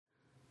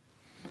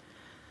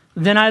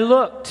Then I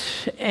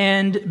looked,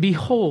 and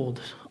behold,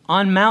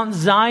 on Mount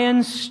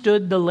Zion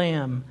stood the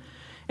Lamb,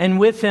 and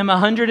with him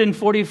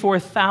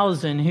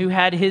 144,000 who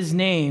had his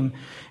name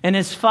and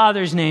his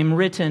Father's name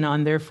written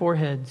on their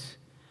foreheads.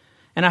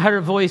 And I heard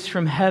a voice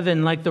from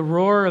heaven like the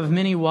roar of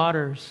many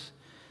waters,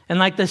 and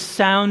like the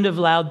sound of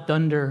loud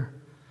thunder.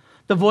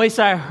 The voice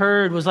I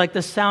heard was like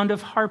the sound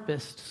of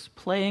harpists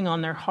playing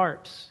on their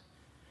harps.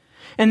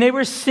 And they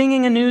were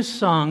singing a new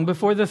song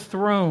before the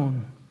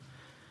throne,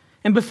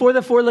 and before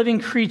the four living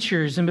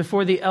creatures, and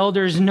before the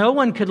elders. No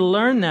one could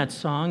learn that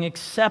song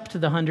except the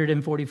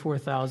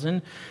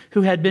 144,000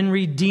 who had been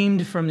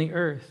redeemed from the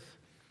earth.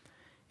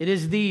 It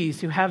is these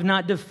who have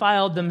not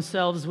defiled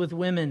themselves with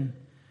women,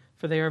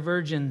 for they are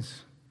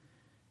virgins.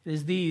 It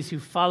is these who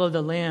follow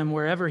the Lamb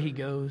wherever he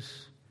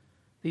goes.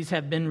 These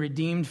have been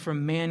redeemed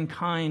from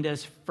mankind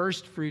as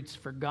firstfruits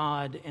for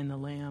God and the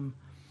Lamb.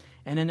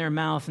 And in their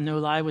mouth no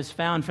lie was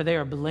found, for they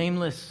are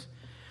blameless.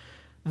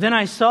 Then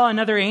I saw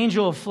another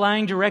angel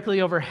flying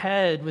directly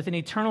overhead with an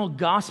eternal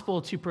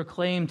gospel to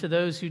proclaim to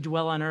those who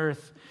dwell on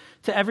earth,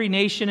 to every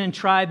nation and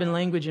tribe and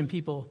language and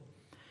people.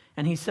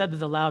 And he said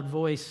with a loud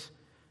voice,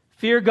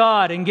 "Fear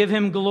God and give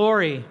him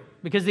glory,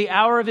 because the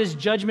hour of his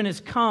judgment is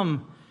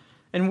come,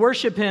 and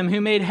worship him who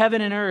made heaven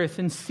and earth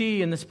and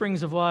sea and the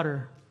springs of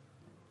water."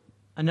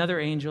 Another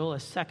angel, a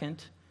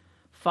second,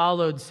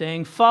 followed,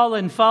 saying,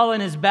 "Fallen,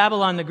 fallen is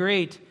Babylon the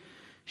Great,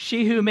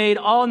 she who made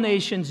all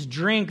nations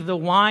drink the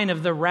wine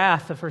of the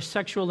wrath of her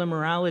sexual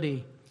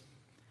immorality."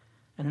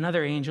 And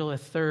another angel, a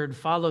third,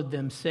 followed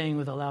them, saying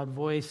with a loud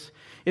voice,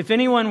 "If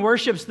anyone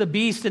worships the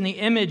beast and the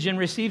image and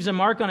receives a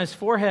mark on his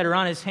forehead or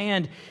on his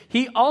hand,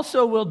 he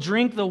also will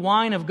drink the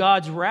wine of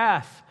God's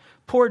wrath,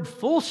 poured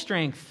full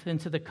strength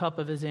into the cup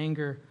of his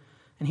anger.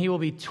 And he will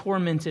be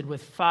tormented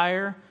with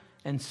fire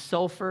and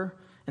sulfur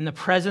in the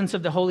presence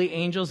of the holy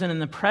angels and in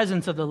the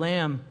presence of the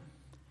Lamb.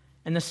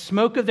 And the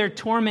smoke of their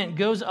torment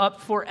goes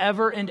up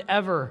forever and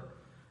ever,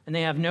 and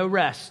they have no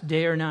rest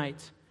day or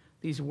night,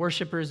 these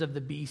worshipers of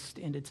the beast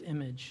and its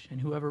image, and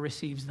whoever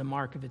receives the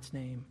mark of its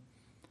name."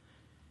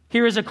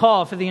 Here is a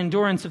call for the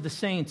endurance of the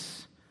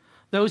saints,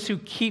 those who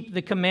keep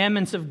the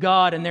commandments of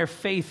God and their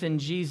faith in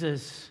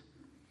Jesus.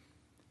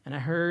 And I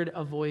heard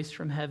a voice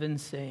from heaven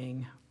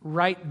saying,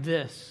 "Write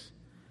this: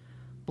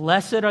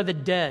 Blessed are the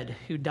dead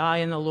who die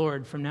in the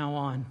Lord from now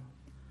on.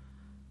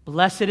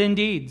 Blessed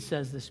indeed,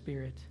 says the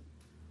Spirit,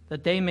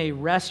 that they may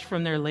rest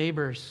from their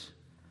labors,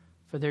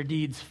 for their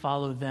deeds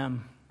follow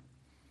them.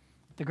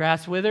 The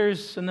grass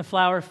withers and the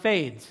flower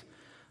fades,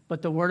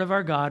 but the word of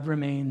our God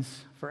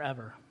remains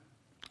forever."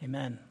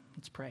 Amen.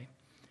 Let's pray.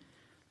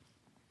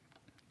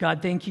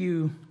 God, thank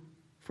you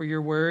for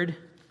your word.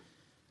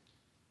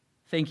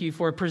 Thank you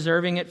for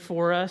preserving it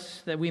for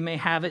us, that we may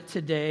have it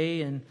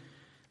today, and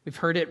we've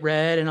heard it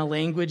read in a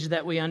language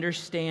that we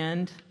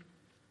understand.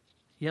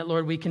 Yet,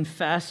 Lord, we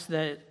confess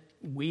that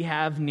we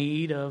have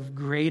need of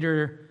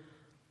greater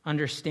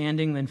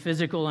understanding than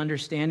physical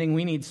understanding.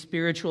 We need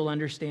spiritual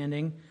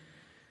understanding.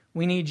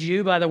 We need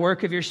you, by the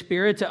work of your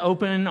Spirit, to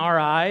open our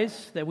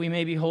eyes that we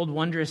may behold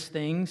wondrous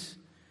things.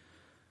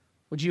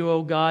 Would you,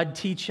 O God,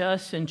 teach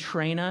us and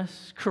train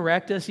us,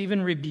 correct us,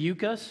 even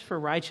rebuke us for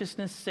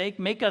righteousness' sake,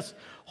 make us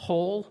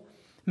whole,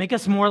 make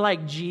us more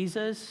like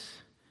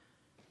Jesus,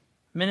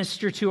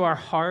 minister to our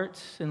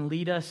hearts and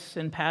lead us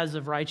in paths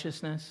of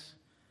righteousness.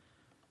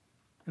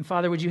 And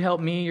Father, would you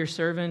help me, your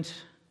servant?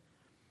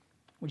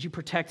 Would you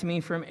protect me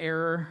from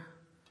error?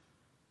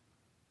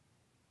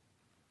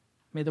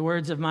 May the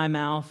words of my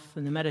mouth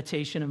and the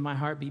meditation of my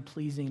heart be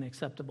pleasing and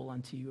acceptable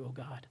unto you, O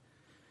God.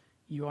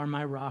 You are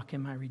my rock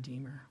and my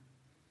redeemer.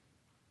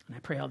 And I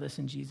pray all this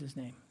in Jesus'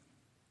 name.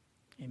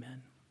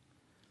 Amen.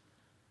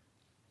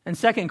 In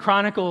 2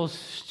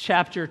 Chronicles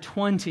chapter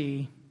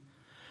 20,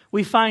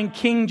 we find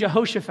King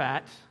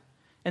Jehoshaphat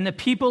and the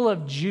people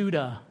of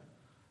Judah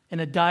in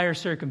a dire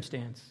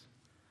circumstance.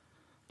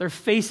 They're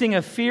facing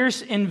a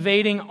fierce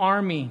invading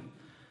army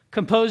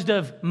composed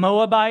of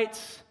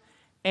Moabites,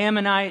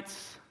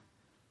 Ammonites,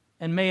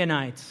 and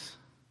Maonites,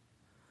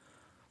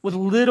 with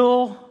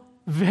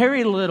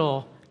very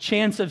little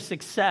chance of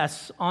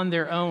success on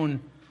their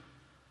own.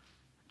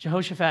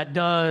 Jehoshaphat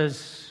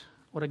does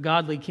what a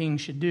godly king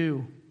should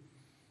do.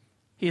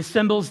 He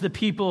assembles the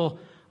people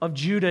of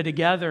Judah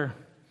together.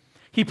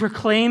 He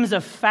proclaims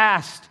a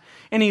fast,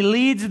 and he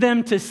leads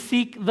them to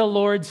seek the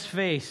Lord's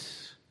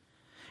face.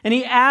 And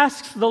he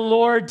asks the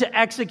Lord to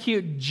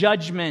execute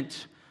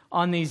judgment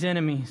on these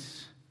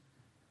enemies.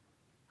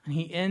 And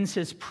he ends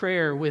his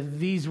prayer with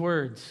these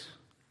words.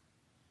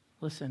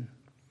 Listen.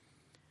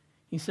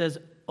 He says,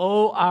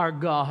 "O our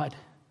God,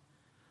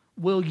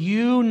 will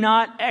you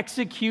not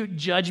execute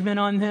judgment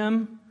on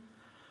them?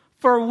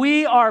 For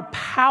we are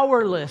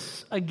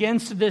powerless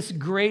against this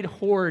great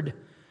horde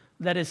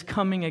that is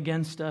coming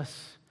against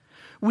us.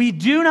 We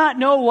do not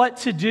know what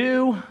to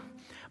do,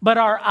 but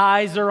our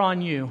eyes are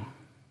on you."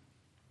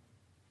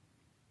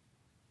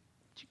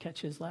 Did you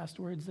catch his last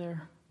words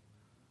there?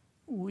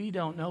 We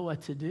don't know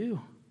what to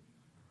do,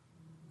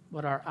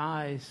 but our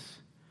eyes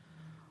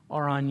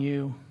are on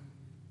you.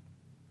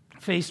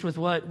 faced with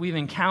what we've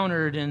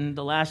encountered in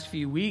the last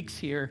few weeks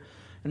here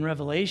in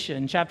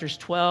Revelation, chapters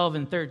 12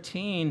 and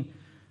 13,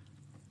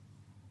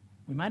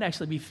 we might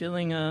actually be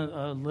feeling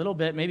a little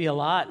bit, maybe a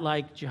lot,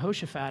 like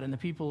Jehoshaphat and the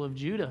people of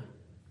Judah.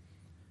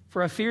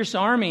 For a fierce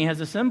army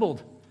has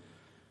assembled.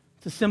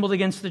 It's assembled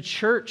against the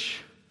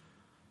church.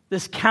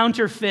 This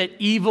counterfeit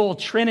evil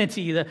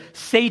trinity, the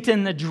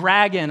Satan, the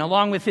dragon,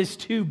 along with his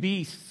two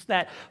beasts,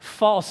 that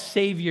false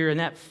savior and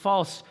that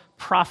false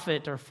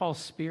prophet or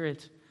false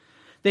spirit.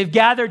 They've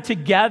gathered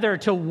together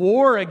to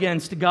war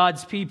against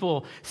God's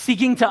people,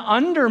 seeking to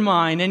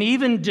undermine and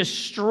even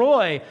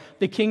destroy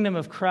the kingdom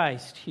of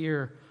Christ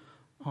here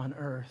on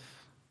earth.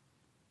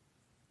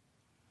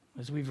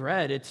 As we've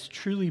read, it's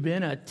truly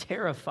been a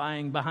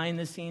terrifying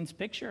behind-the-scenes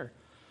picture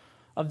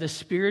of the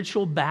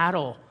spiritual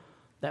battle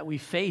that we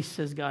face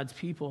as God's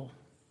people.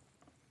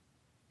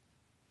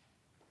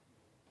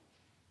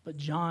 But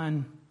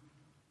John,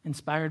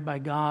 inspired by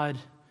God,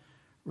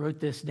 wrote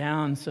this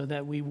down so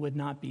that we would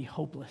not be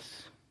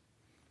hopeless,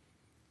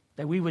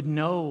 that we would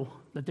know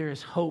that there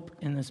is hope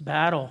in this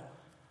battle.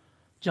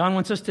 John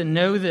wants us to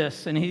know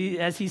this, and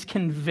as he's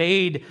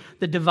conveyed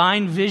the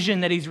divine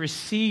vision that he's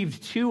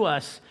received to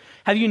us,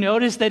 have you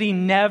noticed that he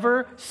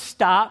never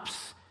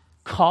stops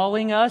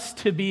calling us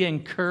to be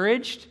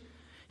encouraged?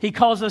 He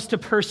calls us to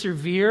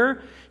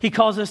persevere. He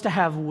calls us to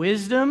have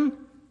wisdom.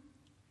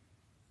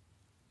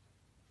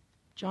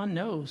 John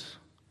knows.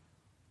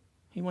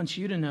 He wants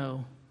you to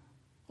know,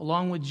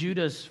 along with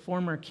Judah's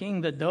former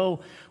king, that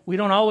though we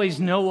don't always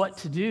know what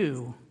to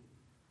do,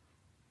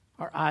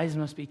 our eyes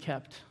must be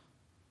kept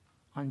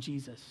on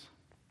Jesus.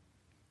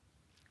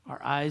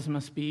 Our eyes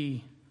must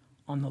be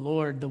on the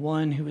Lord, the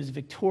one who is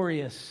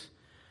victorious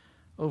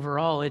over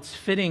all. It's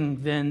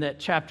fitting then that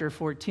chapter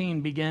 14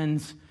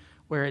 begins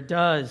where it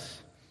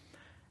does.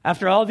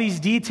 After all these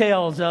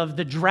details of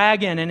the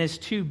dragon and his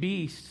two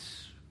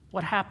beasts,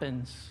 what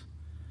happens?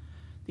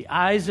 The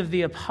eyes of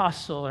the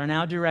apostle are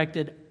now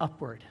directed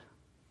upward.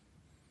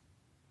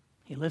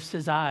 He lifts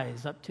his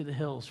eyes up to the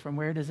hills. From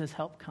where does his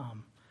help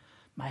come?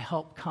 My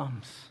help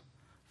comes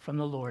from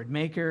the Lord,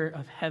 maker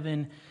of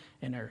heaven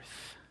and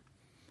earth.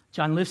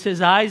 John lifts his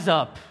eyes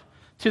up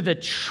to the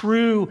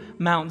true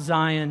Mount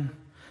Zion,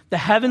 the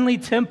heavenly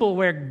temple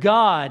where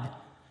God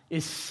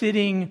is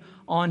sitting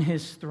on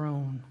his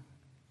throne.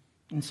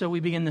 And so we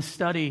begin the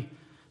study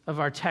of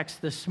our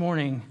text this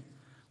morning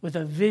with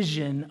a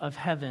vision of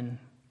heaven.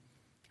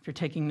 If you're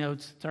taking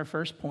notes, it's our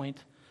first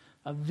point,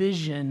 a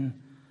vision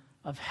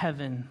of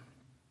heaven.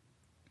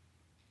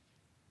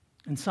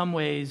 In some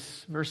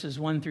ways, verses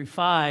 1 through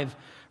 5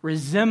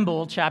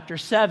 resemble chapter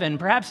 7,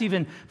 perhaps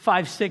even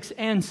 5, 6,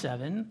 and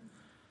 7.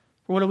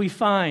 What do we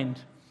find?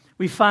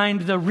 We find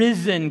the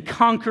risen,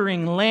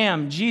 conquering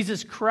Lamb,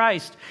 Jesus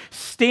Christ,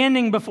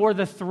 standing before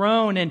the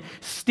throne and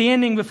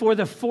standing before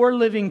the four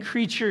living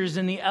creatures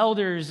and the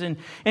elders, and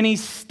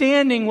he's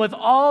standing with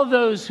all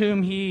those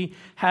whom he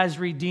has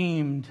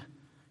redeemed.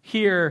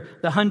 Here,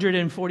 the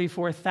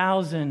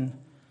 144,000.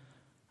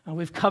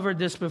 We've covered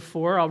this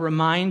before. I'll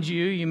remind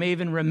you, you may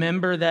even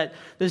remember that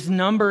this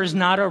number is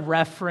not a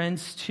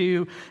reference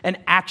to an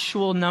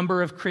actual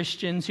number of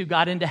Christians who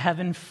got into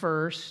heaven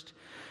first.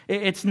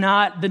 It's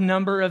not the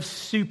number of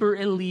super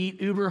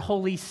elite, uber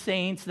holy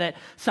saints that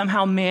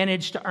somehow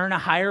managed to earn a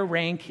higher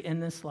rank in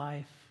this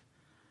life.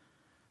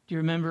 Do you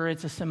remember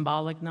it's a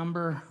symbolic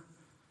number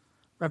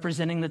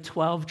representing the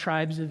 12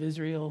 tribes of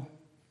Israel,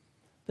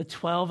 the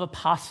 12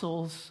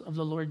 apostles of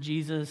the Lord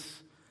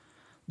Jesus,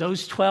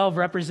 those 12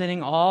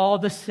 representing all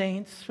the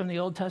saints from the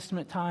Old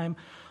Testament time,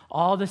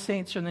 all the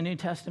saints from the New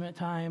Testament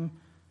time.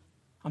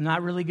 I'm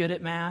not really good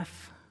at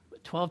math,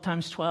 but 12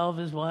 times 12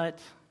 is what?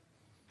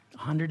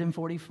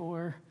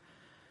 144.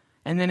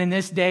 And then in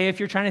this day, if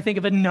you're trying to think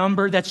of a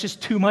number that's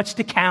just too much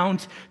to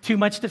count, too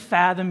much to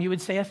fathom, you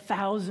would say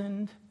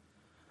 1,000.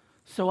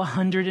 So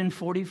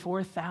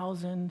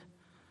 144,000.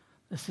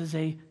 This is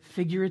a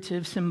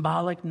figurative,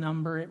 symbolic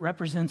number. It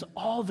represents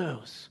all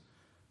those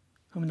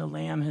whom the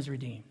Lamb has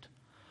redeemed.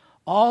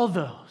 All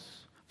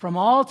those from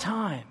all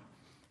time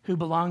who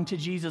belong to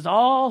Jesus,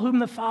 all whom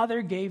the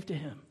Father gave to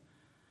him.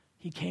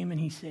 He came and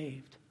he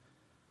saved.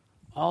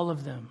 All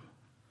of them.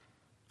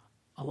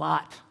 A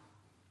lot,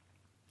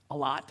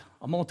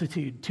 a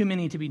multitude, too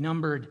many to be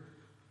numbered.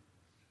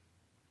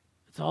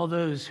 It's all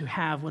those who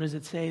have, what does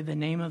it say? The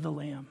name of the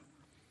Lamb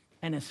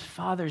and his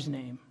Father's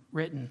name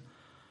written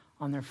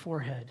on their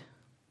forehead.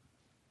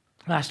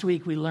 Last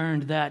week we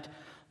learned that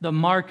the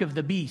mark of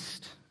the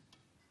beast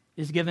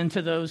is given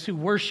to those who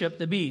worship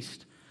the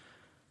beast.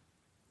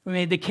 We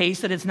made the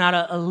case that it's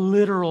not a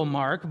literal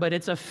mark, but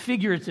it's a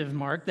figurative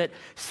mark that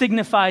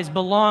signifies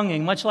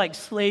belonging, much like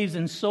slaves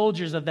and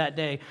soldiers of that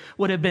day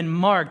would have been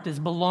marked as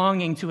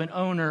belonging to an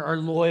owner or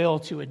loyal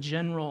to a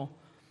general.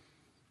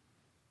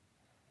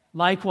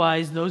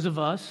 Likewise, those of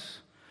us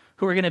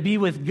who are going to be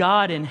with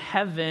God in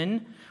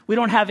heaven, we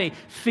don't have a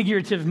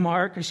figurative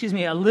mark,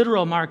 a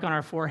literal mark on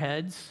our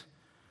foreheads,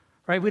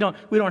 right? We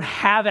don't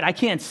have it. I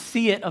can't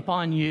see it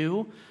upon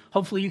you.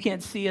 Hopefully you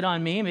can't see it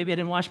on me. Maybe I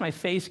didn't wash my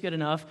face good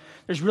enough.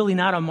 There's really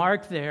not a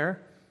mark there.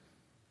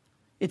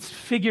 It's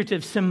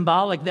figurative,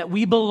 symbolic, that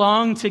we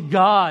belong to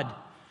God.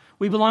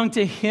 We belong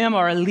to Him.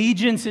 Our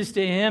allegiance is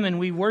to Him, and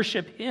we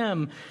worship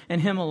Him and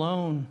Him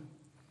alone.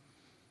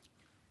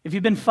 If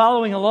you've been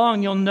following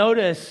along, you'll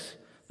notice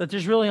that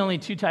there's really only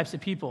two types of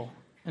people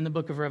in the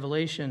book of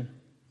Revelation.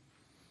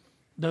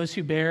 Those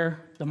who bear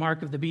the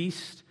mark of the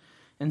beast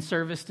in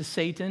service to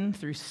Satan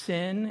through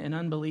sin and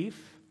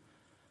unbelief,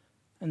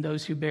 and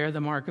those who bear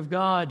the mark of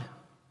God,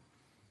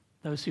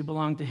 those who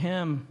belong to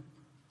Him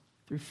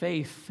through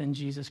faith in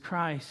Jesus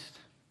Christ.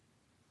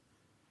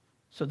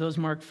 So those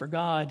marked for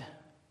God,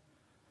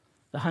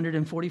 the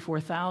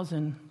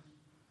 144,000,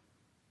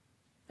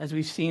 as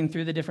we've seen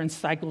through the different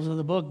cycles of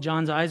the book,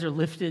 John's eyes are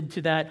lifted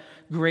to that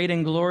great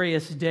and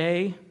glorious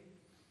day.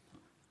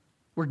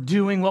 We're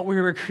doing what we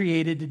were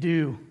created to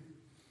do.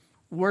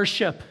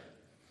 Worship.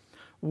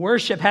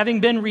 Worship,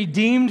 having been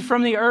redeemed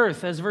from the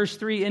earth, as verse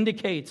 3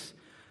 indicates.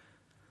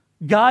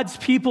 God's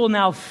people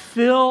now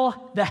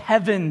fill the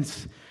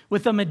heavens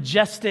with a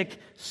majestic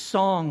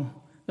song.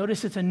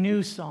 Notice it's a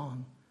new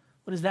song.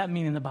 What does that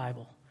mean in the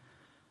Bible?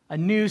 A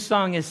new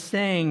song is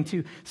sang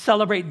to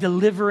celebrate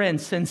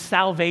deliverance and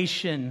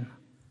salvation.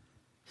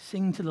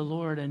 Sing to the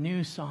Lord a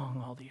new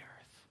song, all the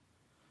earth.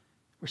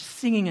 We're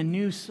singing a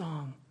new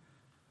song.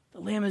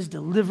 The Lamb has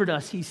delivered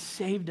us. He's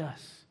saved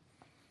us.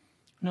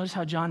 Notice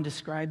how John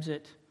describes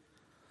it.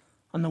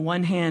 On the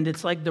one hand,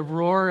 it's like the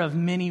roar of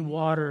many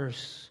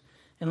waters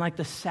and like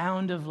the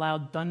sound of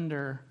loud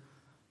thunder.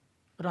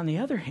 But on the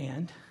other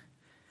hand,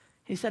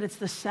 he said it's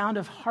the sound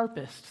of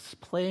harpists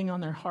playing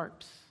on their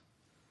harps.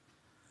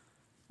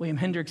 William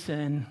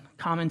Hendrickson,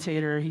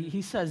 commentator,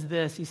 he says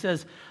this. He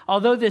says,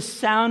 although this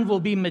sound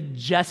will be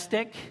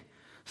majestic,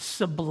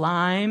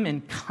 sublime,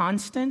 and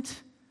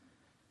constant,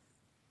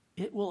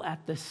 it will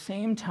at the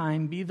same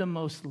time be the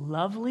most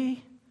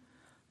lovely,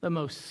 the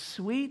most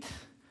sweet,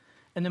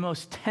 and the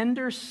most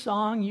tender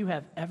song you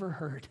have ever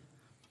heard.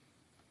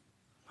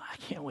 I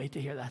can't wait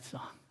to hear that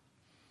song.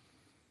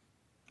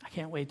 I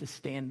can't wait to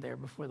stand there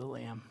before the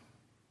Lamb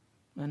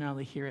and not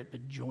only hear it,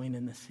 but join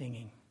in the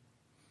singing.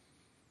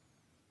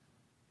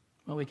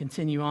 Well, we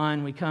continue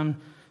on. We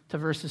come to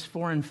verses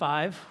 4 and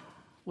 5,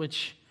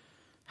 which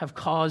have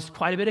caused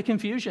quite a bit of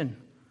confusion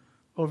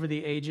over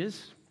the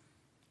ages,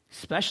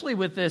 especially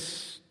with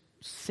this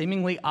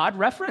seemingly odd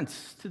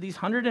reference to these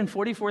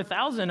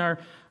 144,000 are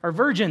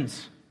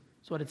virgins.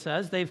 That's what it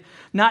says. They've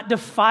not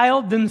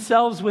defiled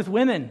themselves with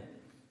women.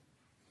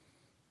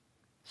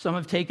 Some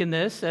have taken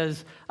this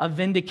as a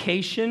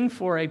vindication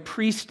for a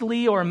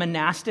priestly or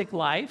monastic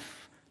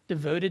life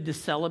devoted to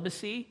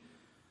celibacy.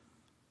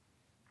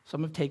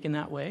 Some have taken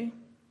that way.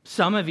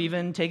 Some have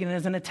even taken it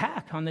as an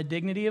attack on the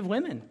dignity of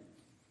women.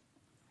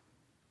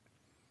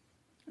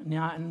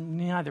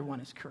 Neither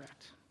one is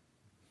correct.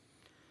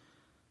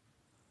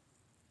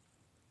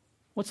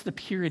 What's the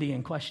purity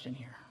in question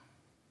here?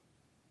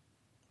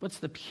 What's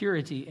the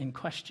purity in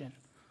question?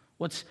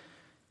 What's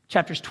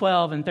chapters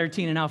 12 and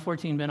 13 and now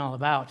 14 been all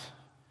about?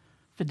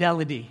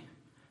 Fidelity,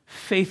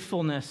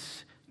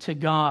 faithfulness to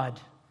God,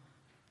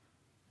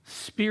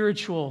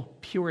 spiritual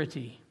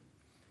purity,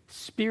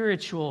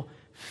 spiritual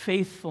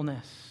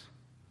faithfulness.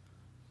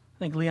 I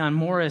think Leon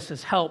Morris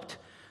has helped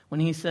when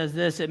he says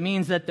this. It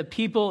means that the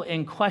people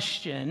in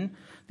question,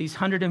 these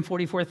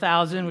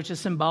 144,000, which is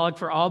symbolic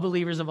for all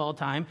believers of all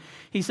time,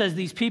 he says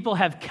these people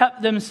have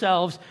kept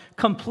themselves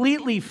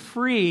completely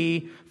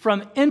free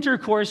from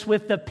intercourse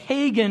with the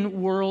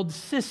pagan world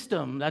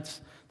system.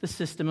 That's the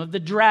system of the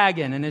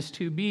dragon and his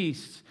two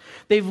beasts.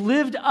 They've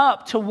lived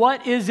up to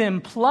what is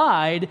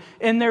implied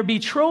in their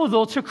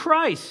betrothal to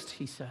Christ,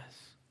 he says.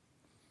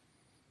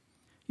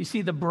 You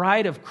see, the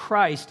bride of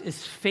Christ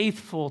is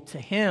faithful to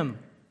Him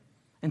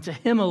and to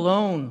Him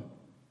alone.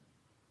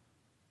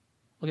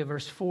 Look at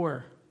verse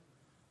 4.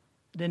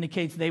 It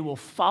indicates they will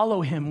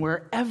follow Him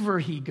wherever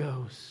He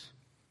goes.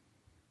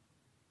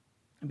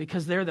 And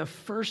because they're the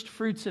first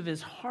fruits of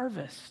His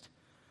harvest.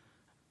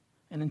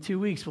 And in 2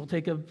 weeks, we'll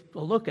take a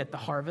look at the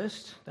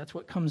harvest. That's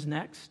what comes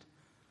next.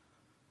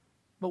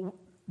 But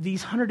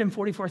these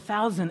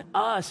 144,000,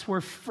 us,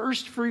 we're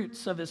first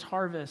fruits of His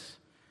harvest.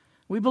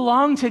 We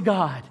belong to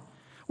God.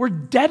 We're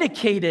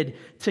dedicated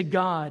to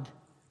God.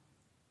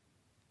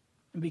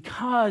 And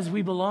because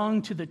we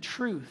belong to the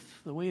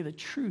truth, the way, the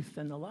truth,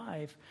 and the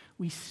life,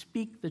 we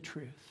speak the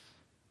truth.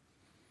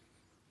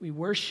 We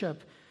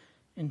worship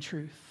in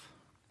truth.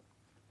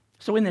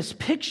 So in this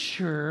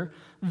picture,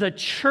 the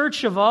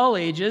church of all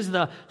ages,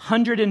 the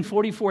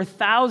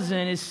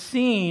 144,000, is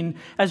seen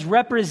as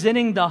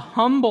representing the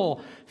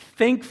humble,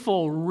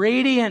 thankful,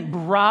 radiant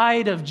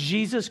bride of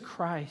Jesus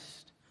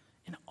Christ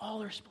in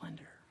all her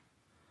splendor.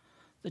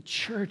 The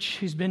church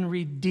who's been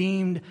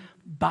redeemed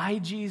by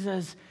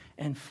Jesus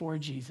and for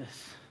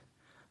Jesus.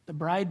 The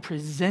bride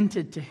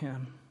presented to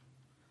Him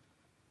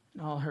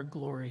in all her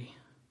glory.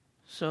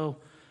 So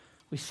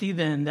we see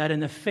then that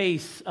in the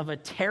face of a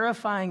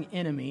terrifying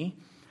enemy,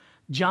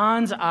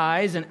 John's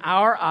eyes and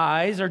our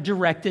eyes are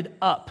directed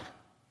up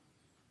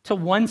to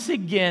once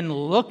again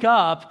look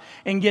up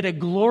and get a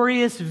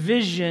glorious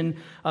vision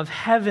of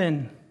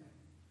heaven.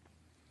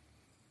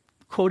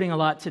 The quoting a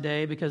lot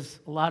today because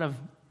a lot of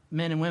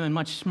men and women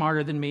much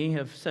smarter than me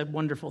have said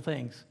wonderful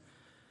things.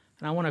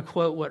 And I want to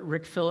quote what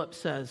Rick Phillips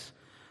says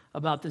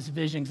about this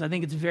vision because I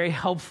think it's very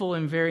helpful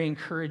and very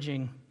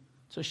encouraging.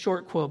 It's a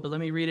short quote, but let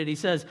me read it. He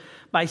says,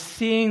 "By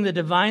seeing the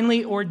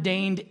divinely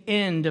ordained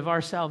end of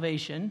our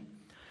salvation,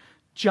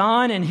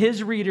 John and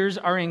his readers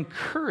are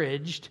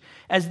encouraged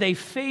as they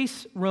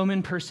face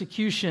Roman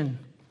persecution.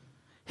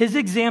 His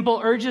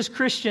example urges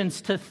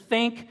Christians to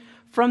think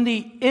from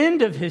the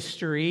end of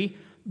history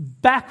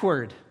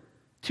backward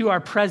to our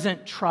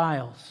present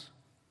trials.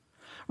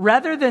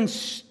 Rather than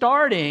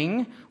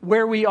starting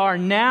where we are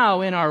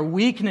now in our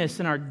weakness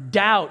and our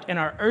doubt and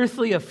our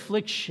earthly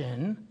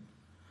affliction,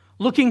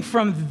 looking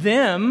from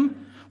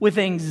them with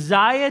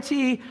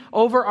anxiety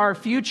over our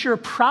future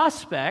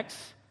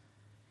prospects,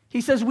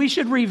 he says we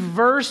should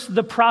reverse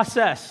the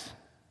process.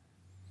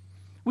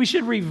 We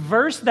should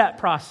reverse that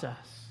process."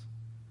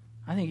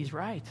 I think he's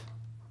right.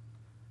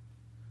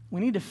 We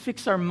need to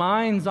fix our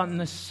minds on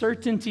the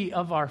certainty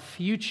of our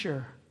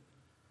future.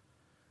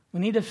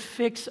 We need to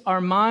fix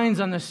our minds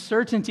on the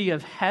certainty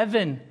of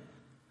heaven.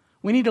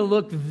 We need to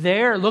look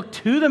there, look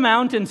to the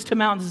mountains, to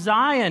Mount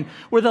Zion,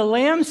 where the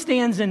Lamb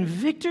stands in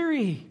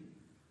victory,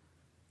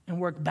 and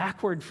work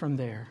backward from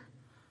there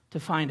to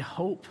find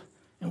hope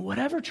in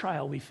whatever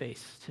trial we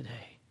face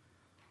today.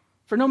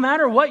 For no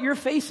matter what you're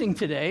facing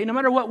today, no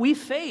matter what we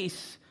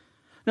face,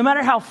 no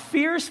matter how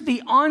fierce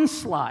the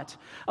onslaught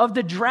of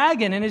the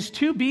dragon and his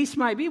two beasts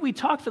might be, we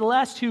talked for the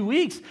last 2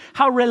 weeks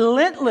how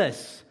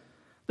relentless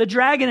the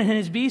dragon and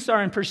his beasts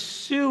are in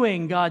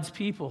pursuing God's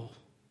people.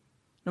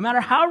 No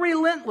matter how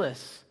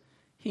relentless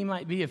he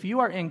might be, if you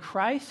are in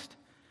Christ,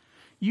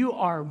 you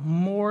are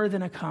more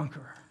than a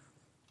conqueror.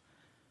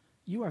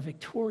 You are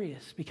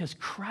victorious because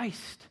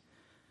Christ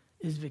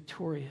is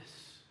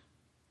victorious.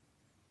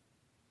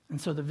 And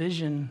so the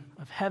vision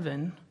of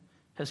heaven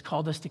has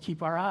called us to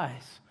keep our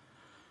eyes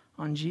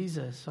on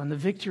Jesus, on the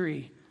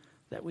victory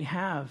that we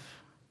have.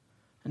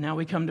 And now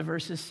we come to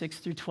verses 6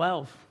 through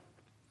 12.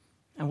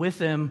 And with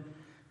them,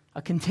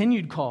 a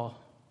continued call.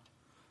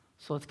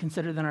 So let's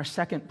consider then our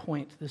second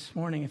point this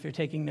morning, if you're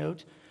taking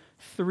note.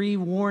 3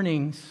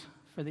 warnings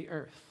for the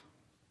earth.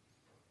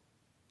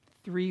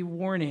 3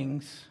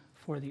 warnings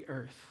for the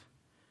earth.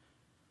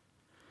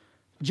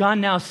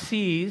 John now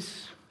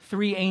sees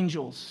 3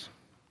 angels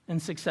in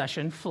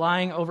succession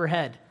flying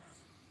overhead.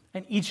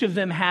 And each of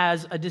them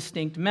has a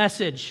distinct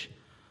message.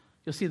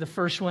 You'll see the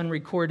first one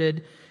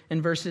recorded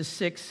in verses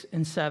 6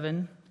 and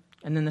 7,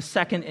 and then the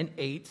second in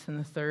 8, and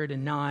the third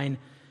in 9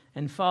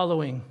 and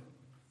following.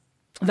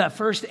 That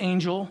first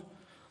angel,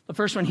 the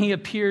first one, he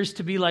appears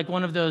to be like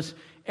one of those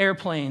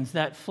airplanes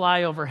that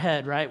fly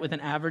overhead, right, with an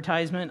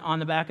advertisement on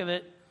the back of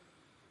it.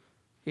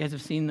 You guys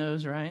have seen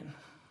those, right?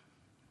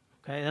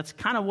 Okay, that's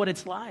kind of what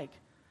it's like.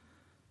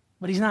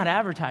 But he's not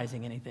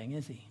advertising anything,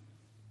 is he?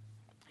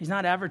 He's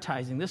not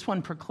advertising. This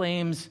one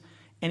proclaims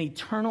an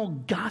eternal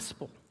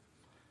gospel.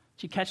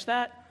 Did you catch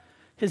that?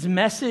 His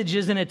message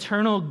is an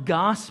eternal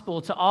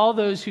gospel to all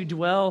those who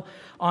dwell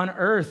on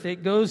earth.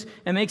 It goes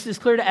and makes this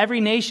clear to every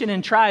nation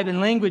and tribe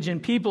and language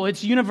and people.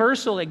 It's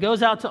universal. It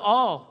goes out to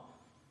all.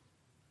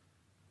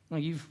 Well,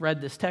 you've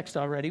read this text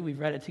already. We've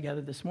read it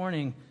together this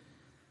morning.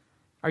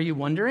 Are you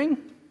wondering,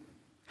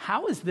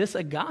 how is this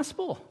a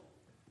gospel?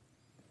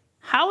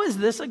 How is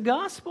this a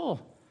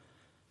gospel?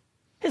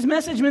 His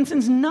message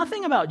mentions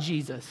nothing about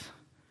Jesus.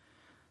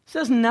 It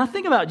says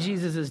nothing about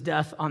Jesus'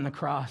 death on the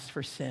cross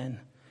for sin.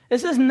 It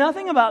says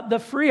nothing about the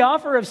free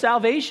offer of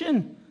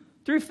salvation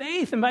through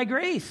faith and by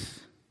grace.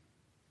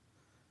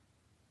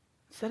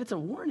 Instead, it's a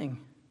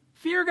warning.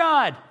 Fear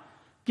God.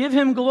 Give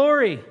him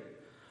glory.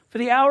 For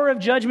the hour of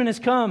judgment has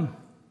come.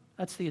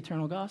 That's the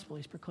eternal gospel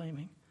he's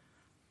proclaiming.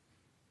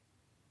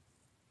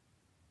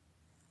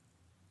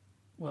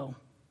 Well,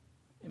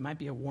 it might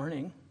be a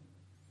warning,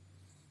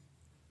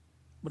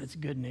 but it's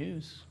good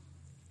news.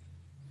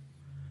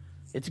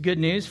 It's good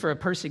news for a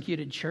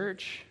persecuted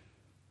church.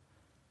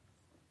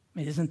 I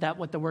mean, isn't that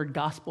what the word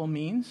gospel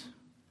means?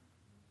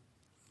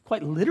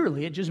 Quite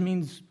literally, it just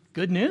means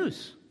good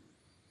news.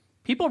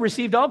 People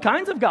received all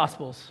kinds of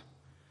gospels.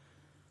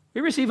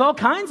 We receive all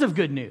kinds of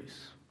good news.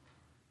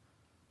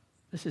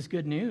 This is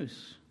good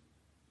news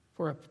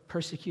for a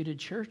persecuted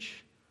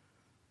church.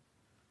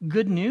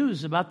 Good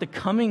news about the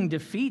coming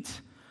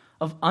defeat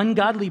of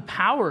ungodly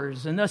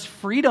powers and thus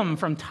freedom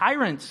from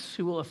tyrants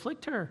who will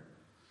afflict her.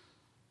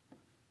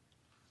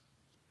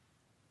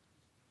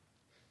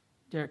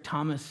 Derek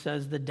Thomas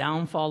says the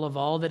downfall of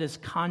all that is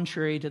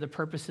contrary to the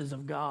purposes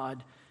of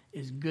God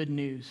is good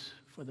news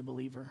for the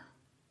believer.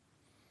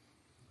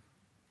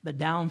 The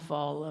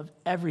downfall of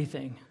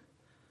everything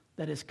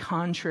that is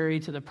contrary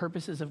to the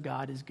purposes of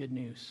God is good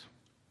news.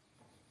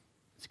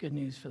 It's good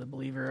news for the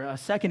believer. A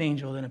second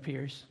angel then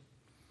appears.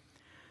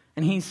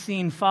 And he's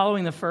seen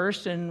following the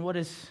first, and what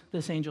does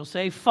this angel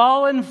say?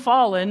 Fallen,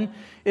 fallen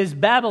is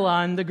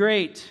Babylon the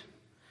Great.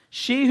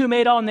 She who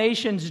made all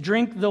nations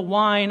drink the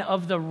wine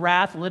of the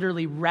wrath,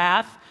 literally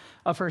wrath,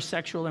 of her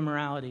sexual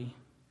immorality.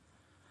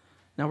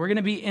 Now, we're going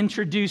to be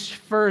introduced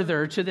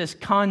further to this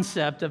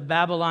concept of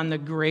Babylon the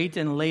Great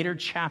in later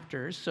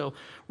chapters. So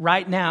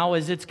right now,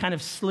 as it's kind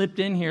of slipped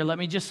in here, let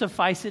me just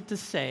suffice it to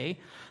say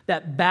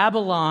that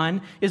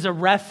Babylon is a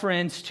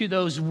reference to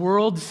those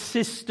world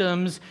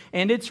systems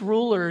and its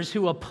rulers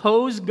who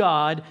oppose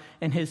God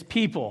and his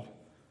people.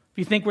 If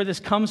you think where this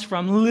comes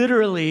from,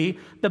 literally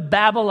the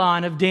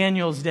Babylon of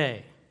Daniel's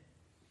day.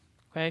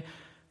 Okay?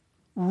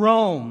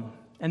 Rome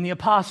and the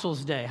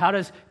apostles' day. How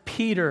does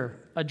Peter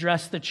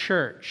address the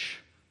church?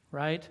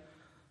 Right?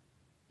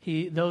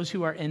 Those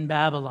who are in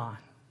Babylon.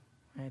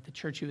 Right? The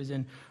church who is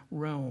in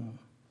Rome.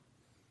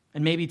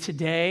 And maybe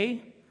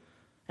today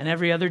and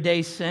every other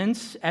day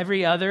since,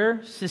 every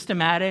other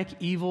systematic,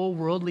 evil,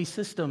 worldly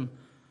system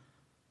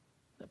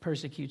that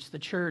persecutes the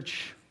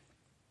church.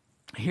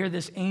 Here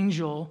this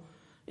angel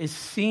is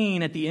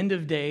seen at the end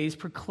of days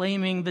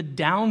proclaiming the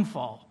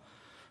downfall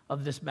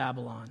of this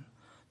Babylon.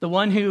 The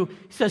one who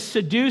says,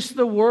 seduce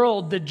the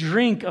world, the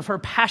drink of her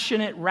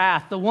passionate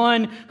wrath. The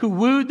one who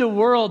wooed the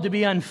world to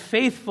be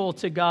unfaithful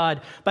to God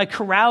by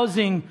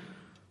carousing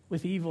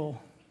with evil.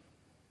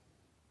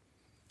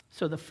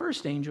 So the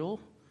first angel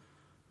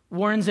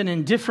warns an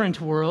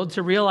indifferent world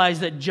to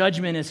realize that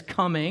judgment is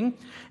coming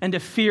and to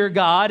fear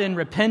God in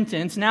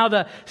repentance. Now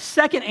the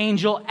second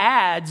angel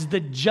adds the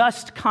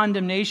just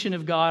condemnation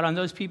of God on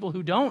those people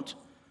who don't.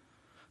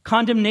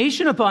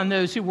 Condemnation upon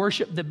those who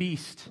worship the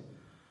beast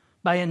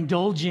by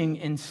indulging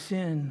in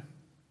sin.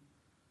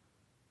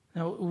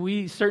 Now,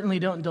 we certainly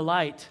don't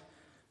delight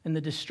in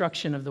the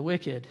destruction of the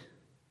wicked,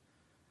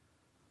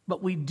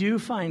 but we do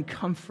find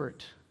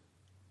comfort.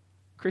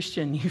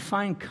 Christian, you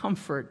find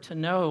comfort to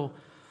know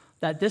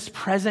that this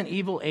present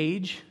evil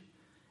age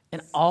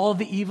and all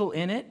the evil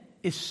in it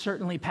is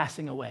certainly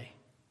passing away.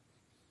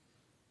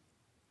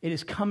 It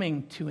is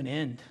coming to an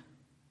end.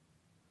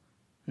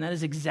 And that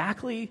is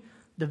exactly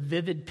the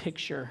vivid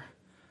picture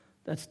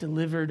that's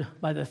delivered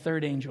by the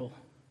third angel.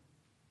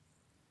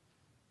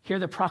 Here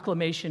the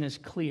proclamation is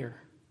clear.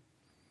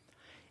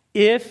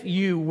 If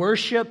you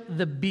worship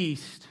the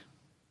beast,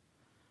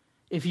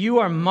 if you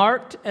are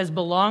marked as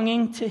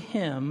belonging to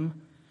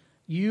him,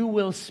 you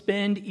will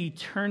spend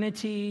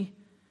eternity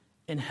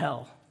in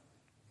hell.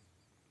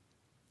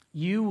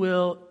 You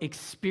will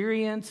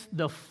experience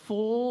the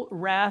full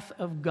wrath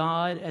of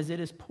God as it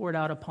is poured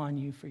out upon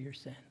you for your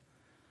sin.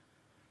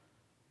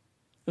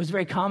 It was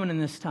very common in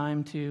this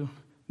time to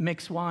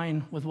mix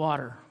wine with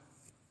water.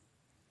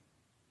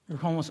 They're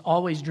almost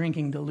always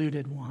drinking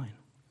diluted wine.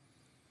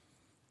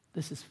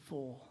 This is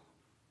full.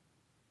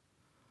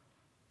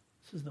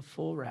 This is the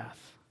full wrath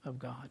of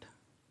God.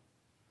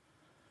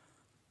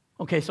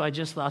 Okay, so I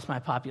just lost my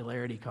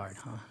popularity card,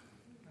 huh?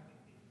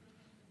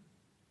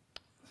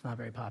 It's not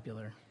very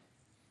popular.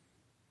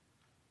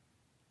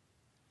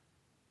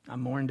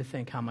 I'm mourned to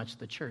think how much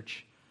the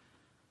church,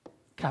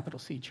 capital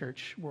C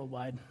church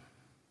worldwide,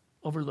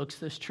 overlooks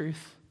this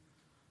truth.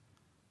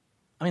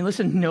 I mean,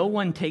 listen, no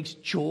one takes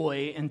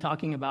joy in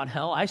talking about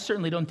hell. I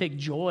certainly don't take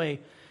joy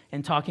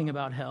in talking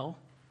about hell.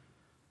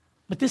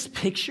 But this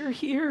picture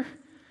here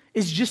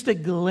is just a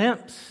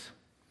glimpse.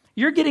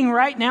 You're getting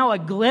right now a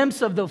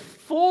glimpse of the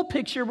full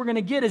picture we're going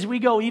to get as we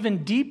go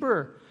even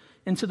deeper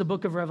into the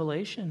book of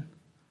Revelation.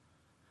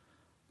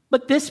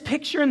 But this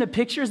picture and the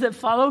pictures that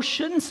follow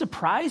shouldn't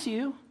surprise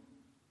you.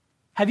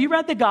 Have you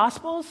read the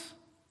Gospels?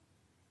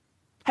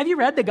 Have you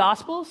read the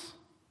Gospels?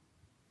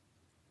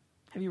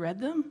 Have you read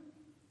them?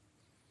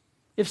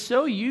 If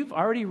so, you've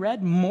already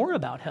read more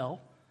about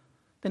hell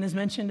than is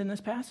mentioned in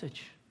this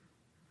passage.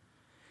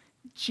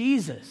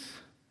 Jesus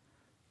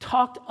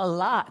talked a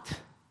lot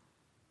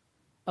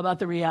about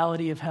the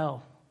reality of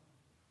hell.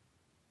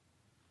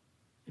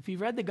 If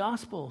you've read the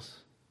Gospels,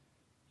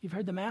 you've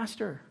heard the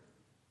Master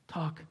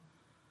talk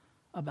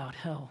about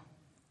hell.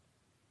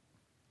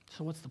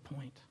 So what's the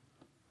point?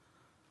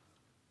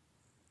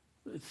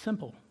 It's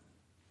simple.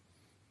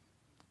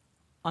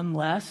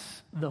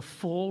 Unless the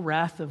full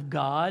wrath of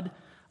God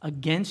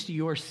against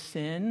your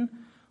sin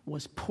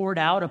was poured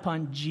out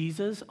upon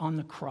Jesus on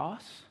the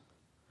cross,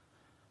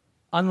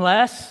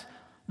 unless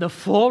the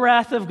full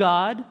wrath of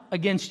God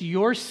against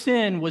your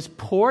sin was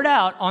poured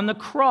out on the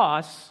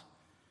cross,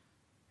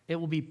 it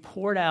will be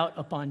poured out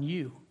upon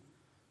you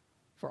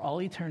for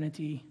all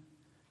eternity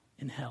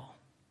in hell.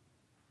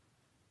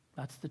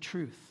 That's the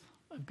truth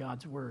of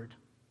God's word.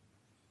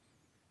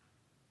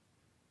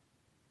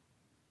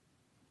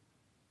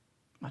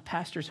 My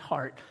pastor's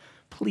heart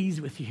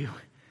pleads with you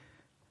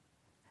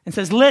and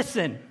says,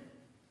 listen.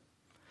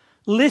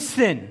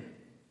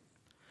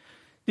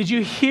 Did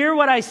you hear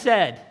what I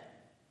said?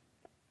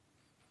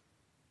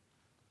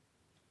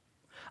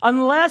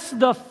 Unless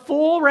the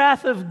full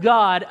wrath of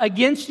God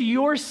against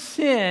your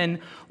sin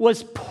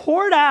was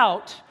poured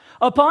out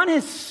upon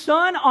his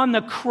Son on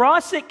the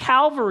cross at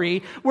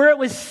Calvary, where it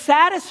was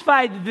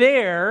satisfied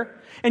there,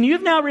 and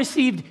you've now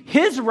received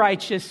his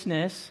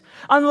righteousness,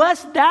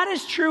 unless that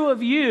is true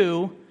of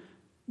you,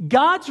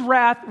 God's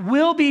wrath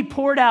will be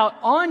poured out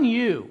on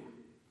you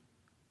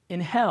in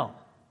hell,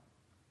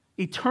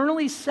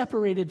 eternally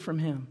separated from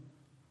him,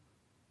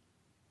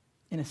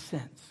 in a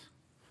sense.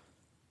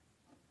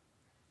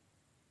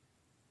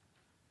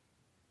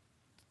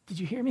 Did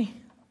you hear me?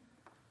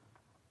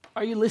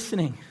 Are you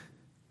listening?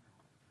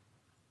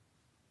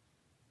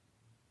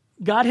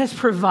 God has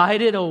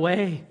provided a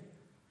way.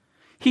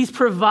 He's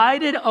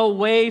provided a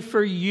way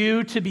for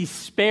you to be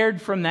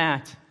spared from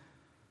that.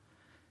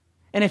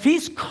 And if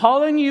He's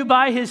calling you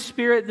by His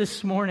Spirit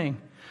this morning,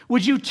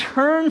 would you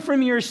turn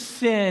from your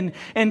sin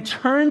and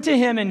turn to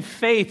Him in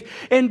faith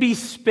and be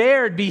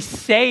spared, be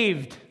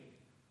saved?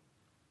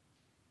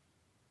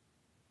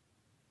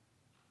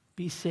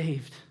 Be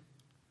saved.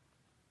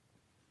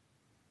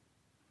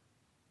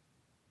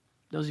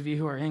 Those of you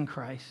who are in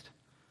Christ,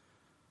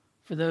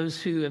 for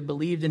those who have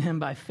believed in Him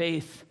by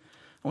faith,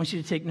 I want you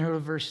to take note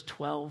of verse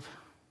 12.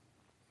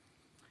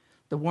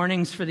 The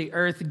warnings for the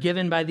earth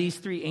given by these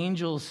three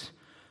angels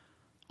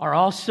are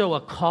also a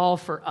call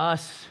for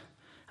us,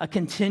 a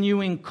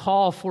continuing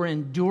call for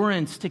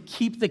endurance to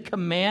keep the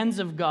commands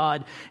of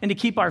God and to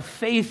keep our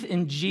faith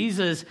in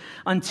Jesus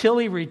until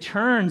He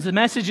returns. The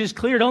message is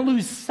clear. Don't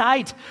lose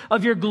sight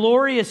of your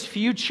glorious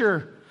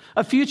future,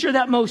 a future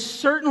that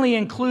most certainly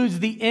includes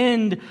the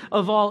end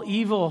of all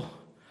evil.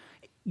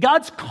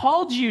 God's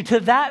called you to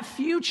that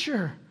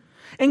future,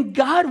 and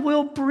God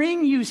will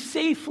bring you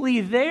safely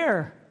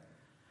there.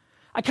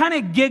 I kind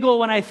of giggle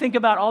when I think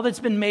about all that's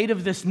been made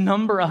of this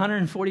number,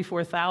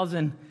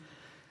 144,000.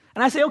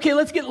 And I say, okay,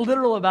 let's get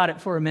literal about it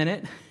for a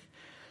minute.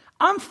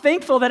 I'm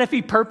thankful that if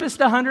He purposed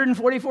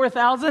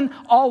 144,000,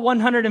 all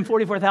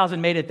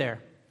 144,000 made it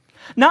there.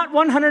 Not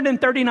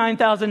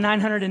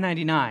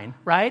 139,999,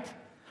 right?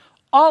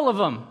 All of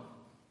them.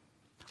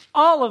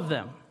 All of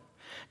them.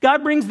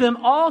 God brings them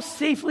all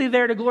safely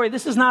there to glory.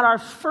 This is not our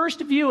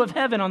first view of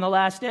heaven on the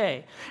last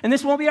day. And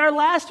this won't be our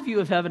last view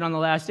of heaven on the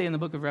last day in the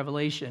book of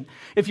Revelation.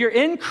 If you're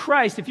in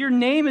Christ, if your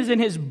name is in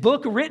His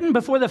book written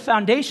before the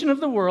foundation of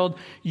the world,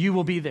 you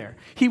will be there.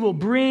 He will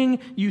bring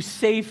you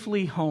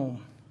safely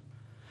home.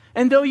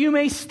 And though you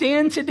may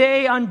stand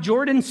today on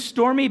Jordan's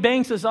stormy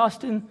banks, as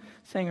Austin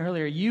sang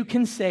earlier, you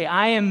can say,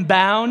 I am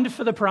bound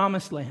for the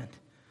promised land.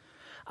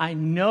 I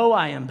know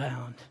I am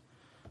bound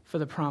for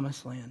the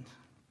promised land.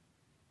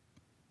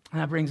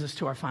 And that brings us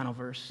to our final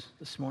verse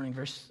this morning,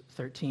 verse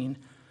 13,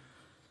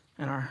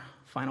 and our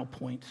final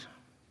point.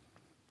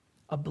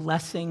 A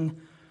blessing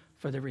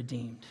for the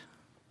redeemed.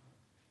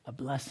 A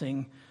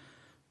blessing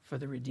for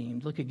the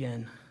redeemed. Look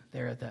again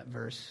there at that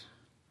verse.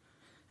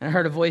 And I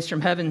heard a voice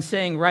from heaven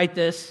saying, write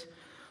this,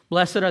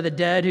 blessed are the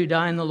dead who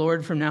die in the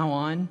Lord from now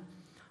on.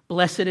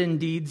 Blessed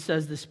indeed,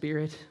 says the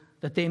Spirit,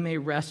 that they may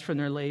rest from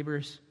their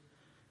labors,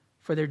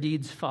 for their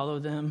deeds follow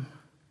them.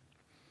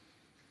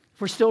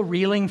 We're still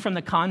reeling from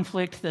the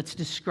conflict that's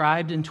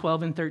described in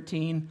 12 and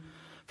 13,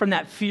 from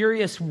that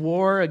furious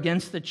war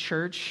against the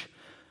church.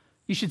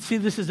 You should see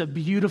this as a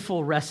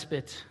beautiful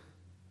respite.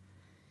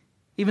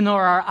 Even though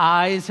our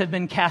eyes have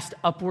been cast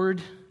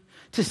upward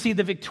to see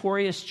the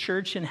victorious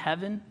church in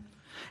heaven,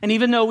 and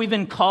even though we've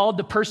been called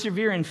to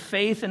persevere in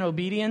faith and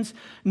obedience,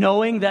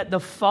 knowing that the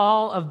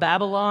fall of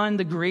Babylon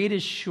the Great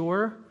is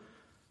sure,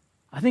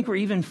 I think we're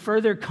even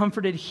further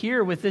comforted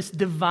here with this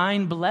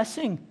divine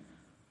blessing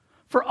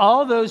for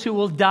all those who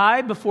will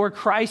die before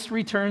Christ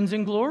returns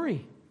in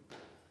glory.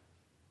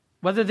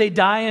 Whether they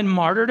die in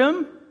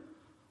martyrdom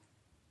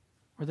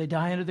or they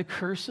die under the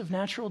curse of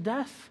natural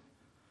death.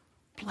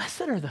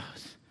 Blessed are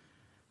those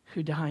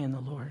who die in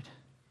the Lord.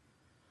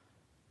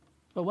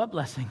 But what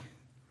blessing?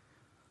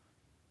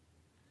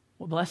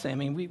 What blessing? I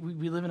mean,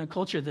 we live in a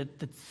culture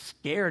that's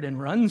scared and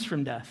runs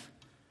from death.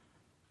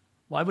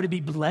 Why would it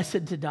be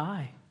blessed to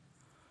die?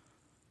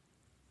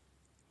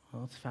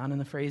 Well, it's found in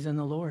the phrase in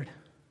the Lord.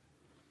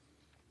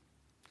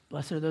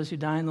 Blessed are those who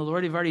die in the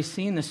Lord. You've already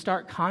seen the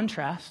stark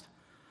contrast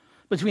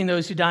between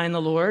those who die in the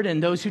Lord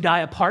and those who die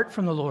apart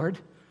from the Lord.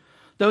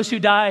 Those who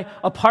die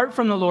apart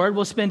from the Lord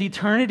will spend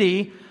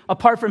eternity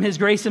apart from His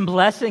grace and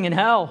blessing in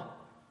hell,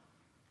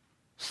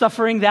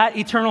 suffering that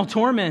eternal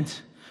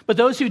torment. But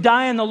those who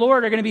die in the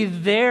Lord are going to be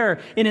there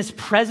in His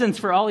presence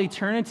for all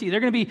eternity. They're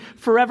going to be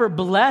forever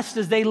blessed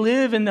as they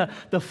live in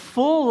the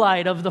full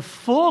light of the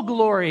full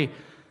glory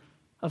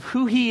of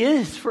who He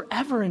is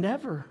forever and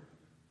ever.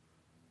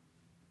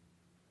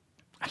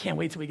 I can't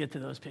wait till we get to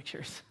those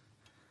pictures.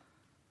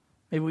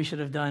 Maybe we should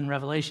have done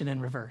Revelation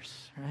in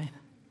reverse, right?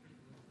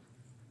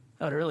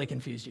 That would have really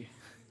confused you.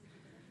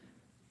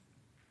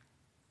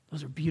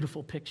 Those are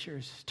beautiful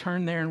pictures.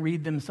 Turn there and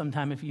read them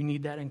sometime if you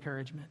need that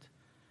encouragement.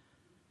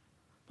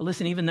 But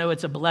listen, even though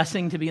it's a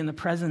blessing to be in the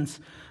presence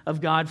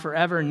of God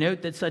forever,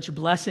 note that such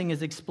blessing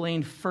is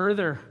explained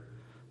further.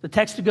 The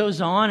text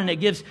goes on and it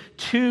gives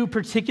two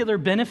particular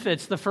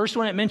benefits. The first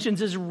one it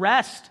mentions is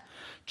rest,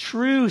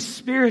 true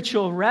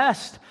spiritual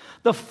rest.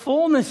 The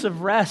fullness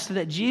of rest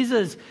that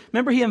Jesus,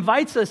 remember He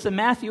invites us in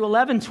Matthew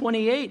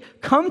 11:28,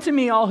 come to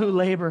me all who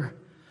labor,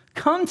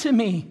 come to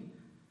me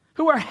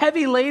who are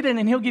heavy laden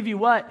and He'll give you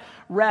what?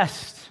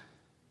 Rest.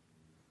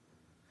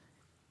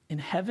 In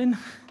heaven,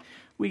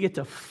 we get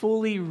to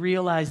fully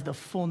realize the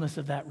fullness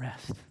of that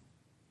rest.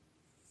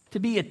 To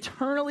be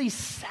eternally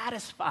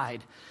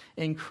satisfied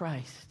in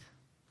Christ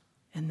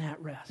in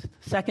that rest.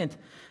 Second,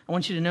 I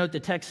want you to note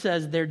the text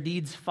says their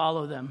deeds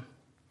follow them.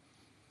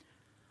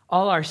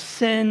 All our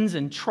sins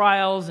and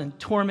trials and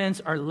torments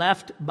are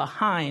left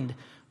behind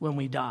when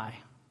we die.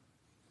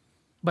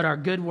 But our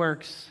good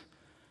works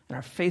and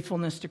our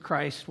faithfulness to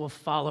Christ will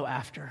follow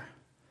after.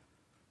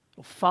 It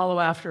will follow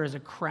after as a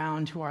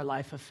crown to our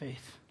life of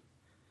faith.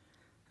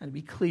 And to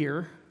be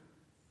clear,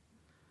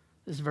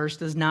 this verse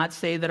does not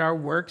say that our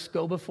works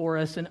go before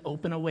us and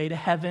open a way to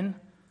heaven.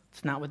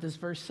 It's not what this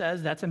verse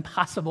says. That's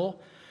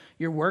impossible.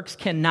 Your works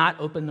cannot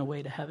open the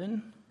way to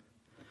heaven.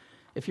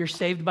 If you're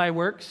saved by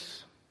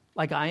works,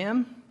 like I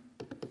am,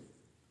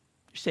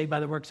 you're saved by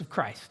the works of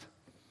Christ.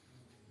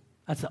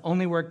 That's the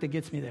only work that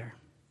gets me there.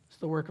 It's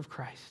the work of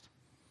Christ.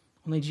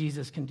 Only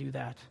Jesus can do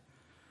that.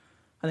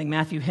 I think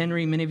Matthew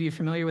Henry, many of you are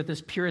familiar with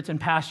this Puritan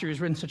pastor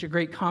who's written such a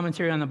great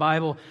commentary on the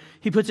Bible.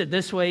 He puts it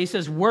this way. He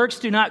says, works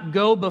do not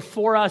go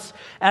before us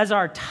as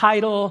our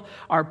title,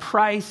 our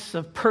price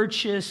of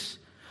purchase,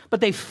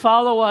 but they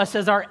follow us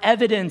as our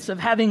evidence of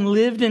having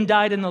lived and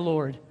died in the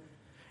Lord.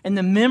 And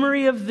the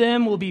memory of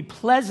them will be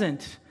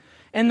pleasant,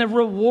 and the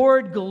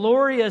reward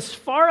glorious,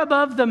 far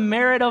above the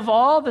merit of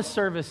all the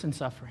service and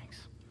sufferings.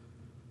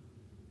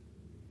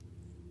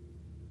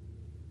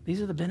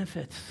 These are the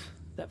benefits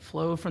that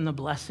flow from the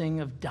blessing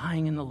of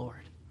dying in the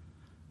Lord.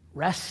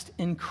 Rest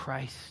in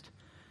Christ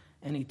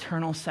and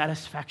eternal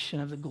satisfaction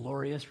of the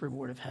glorious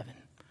reward of heaven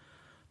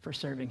for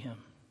serving him.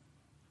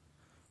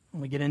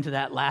 When we get into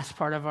that last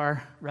part of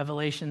our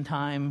Revelation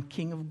time,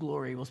 King of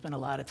Glory, we'll spend a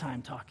lot of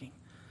time talking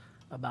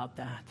about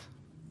that.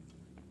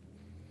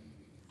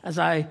 As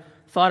I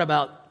thought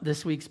about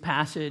this week's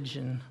passage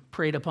and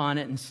prayed upon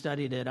it and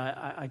studied it,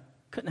 I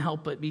couldn't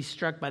help but be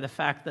struck by the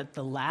fact that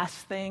the last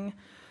thing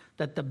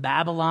that the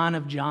Babylon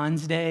of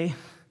John's day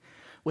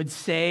would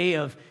say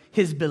of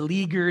his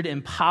beleaguered,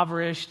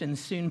 impoverished, and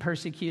soon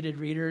persecuted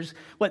readers,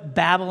 what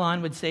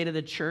Babylon would say to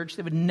the church,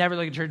 they would never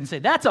look at church and say,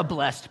 that's a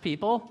blessed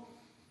people.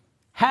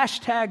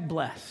 Hashtag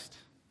blessed.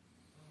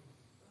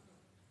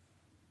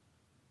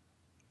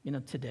 You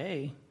know,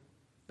 today,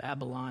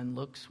 Babylon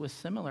looks with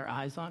similar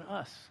eyes on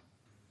us.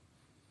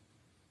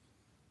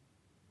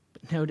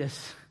 But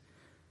notice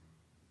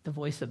the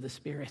voice of the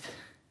Spirit.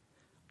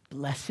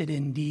 Blessed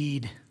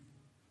indeed.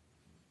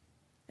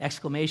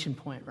 Exclamation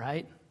point,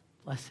 right?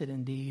 Blessed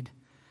indeed.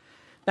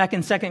 Back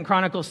in 2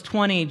 Chronicles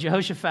 20,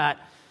 Jehoshaphat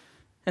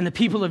and the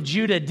people of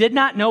Judah did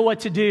not know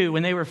what to do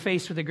when they were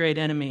faced with a great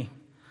enemy.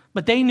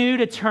 But they knew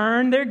to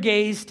turn their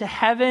gaze to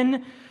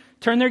heaven,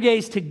 turn their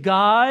gaze to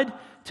God,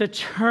 to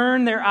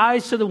turn their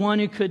eyes to the one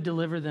who could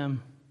deliver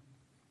them.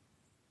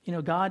 You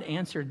know, God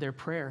answered their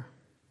prayer.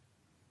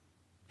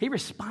 He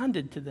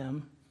responded to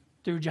them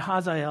through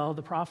Jehaziel,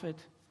 the prophet,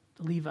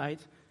 the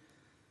Levite.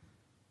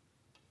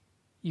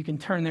 You can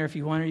turn there if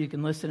you want, or you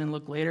can listen and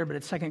look later, but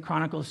it's 2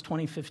 Chronicles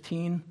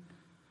 20:15.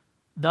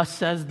 Thus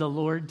says the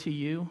Lord to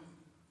you,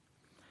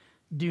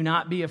 do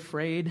not be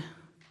afraid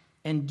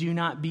and do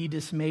not be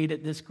dismayed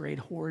at this great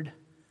horde,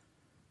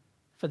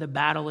 for the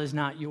battle is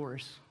not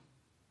yours,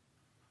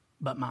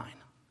 but mine.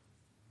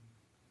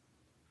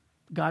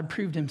 God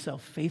proved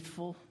himself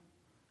faithful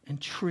and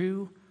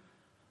true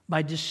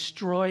by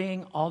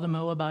destroying all the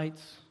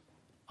Moabites,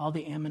 all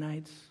the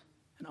Ammonites,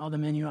 and all the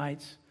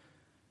Menuhites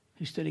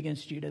who stood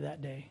against Judah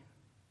that day.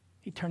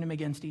 He turned them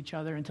against each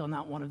other until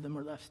not one of them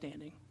were left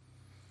standing.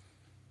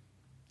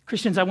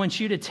 Christians, I want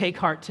you to take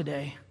heart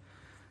today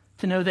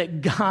to know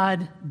that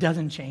God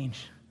doesn't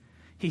change.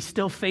 He's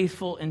still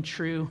faithful and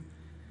true.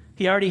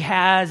 He already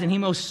has, and he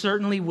most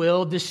certainly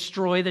will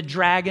destroy the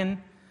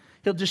dragon.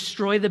 He'll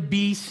destroy the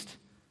beast.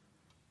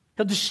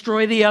 He'll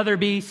destroy the other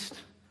beast.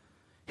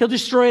 He'll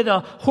destroy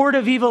the horde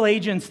of evil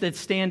agents that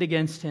stand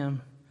against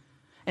him.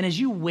 And as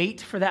you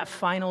wait for that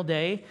final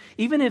day,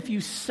 even if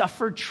you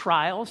suffer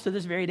trials to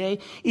this very day,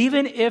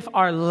 even if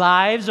our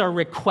lives are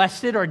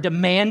requested or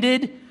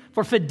demanded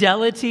for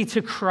fidelity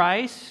to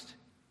Christ,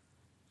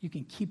 you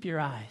can keep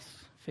your eyes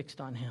fixed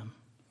on him.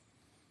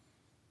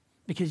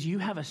 Because you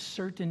have a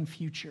certain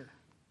future.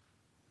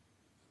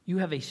 You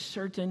have a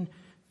certain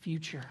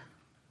future.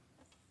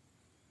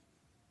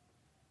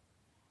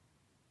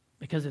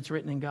 Because it's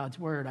written in God's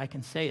word, I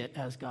can say it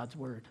as God's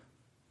word.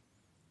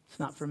 It's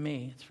not from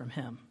me, it's from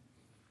him.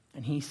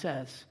 And he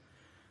says,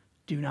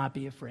 do not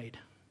be afraid.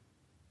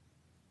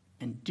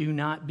 And do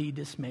not be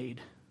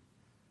dismayed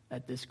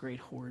at this great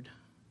horde.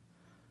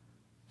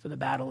 For the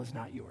battle is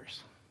not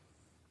yours.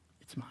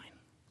 It's mine.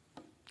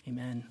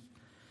 Amen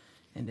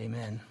and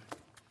amen.